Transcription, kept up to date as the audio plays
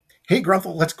Hey,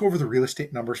 Grunthal, let's go over the real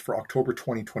estate numbers for October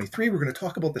 2023. We're going to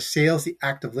talk about the sales, the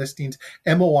active listings,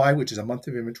 MOI, which is a month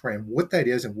of inventory, and what that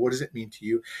is and what does it mean to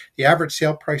you, the average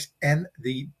sale price, and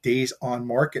the days on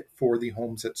market for the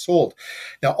homes that sold.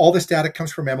 Now, all this data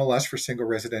comes from MLS for single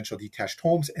residential detached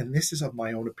homes, and this is of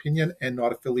my own opinion and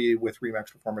not affiliated with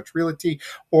Remax Performance Realty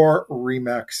or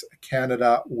Remax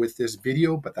Canada with this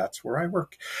video, but that's where I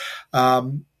work.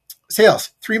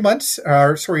 Sales, 3 months,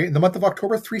 in the month of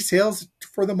October, 3 sales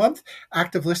for the month.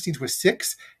 Active listings was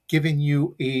 6, giving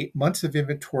you a months of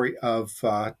inventory of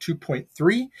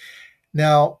 2.3.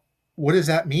 Now, what does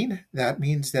that mean? That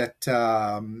means that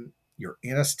you're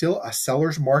in still a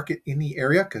seller's market in the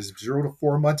area, because 0 to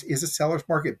 4 months is a seller's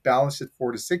market, balanced at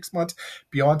 4 to 6 months.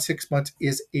 Beyond 6 months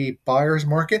is a buyer's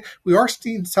market. We are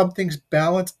seeing some things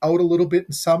balance out a little bit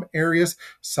in some areas.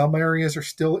 Some areas are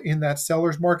still in that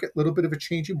seller's market, a little bit of a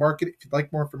changing market. If you'd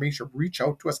like more information, reach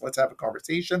out to us. Let's have a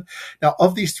conversation. Now,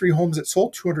 of these 3 homes that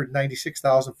sold,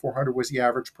 296,400 was the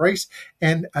average price,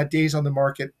 and days on the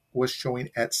market was showing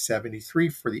at 73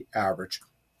 for the average.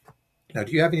 Now,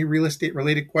 do you have any real estate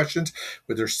related questions?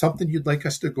 Was there something you'd like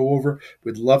us to go over?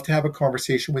 We'd love to have a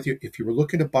conversation with you. If you were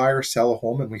looking to buy or sell a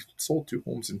home, and we've sold 2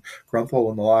 homes in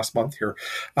Grunthal in the last month here,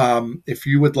 if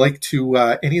you would like to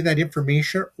any of that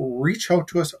information, reach out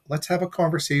to us. Let's have a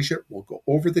conversation. We'll go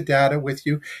over the data with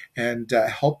you and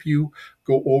help you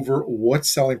go over what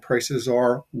selling prices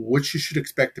are, what you should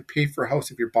expect to pay for a house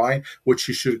if you're buying, what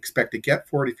you should expect to get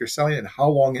for it if you're selling, and how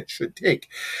long it should take.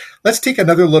 Let's take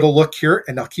another little look here.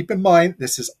 And now keep in mind,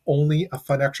 this is only a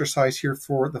fun exercise here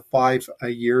for the 5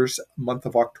 years, month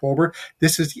of October.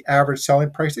 This is the average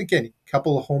selling price. Again, a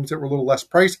couple of homes that were a little less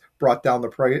priced brought down the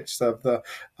price of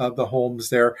the homes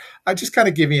there. I just kind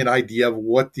of give you an idea of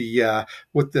what the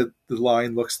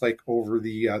line looks like over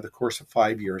the course of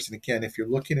 5 years. And again, if you're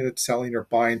looking at selling or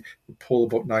buying, we'll pull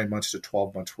about 9 months to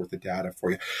 12 months worth of data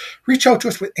for you. Reach out to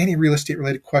us with any real estate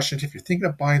related questions. If you're thinking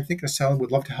of buying, thinking of selling,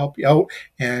 we'd love to help you out.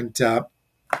 And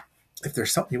if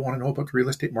there's something you want to know about the real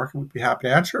estate market, we'd be happy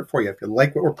to answer it for you. If you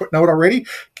like what we're putting out already,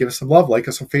 give us some love. Like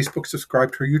us on Facebook,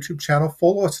 subscribe to our YouTube channel,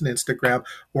 follow us on Instagram,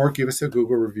 or give us a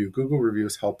Google review. Google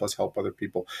reviews help us help other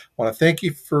people. I want to thank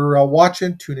you for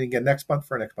watching. Tune in again next month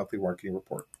for our next monthly marketing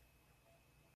report.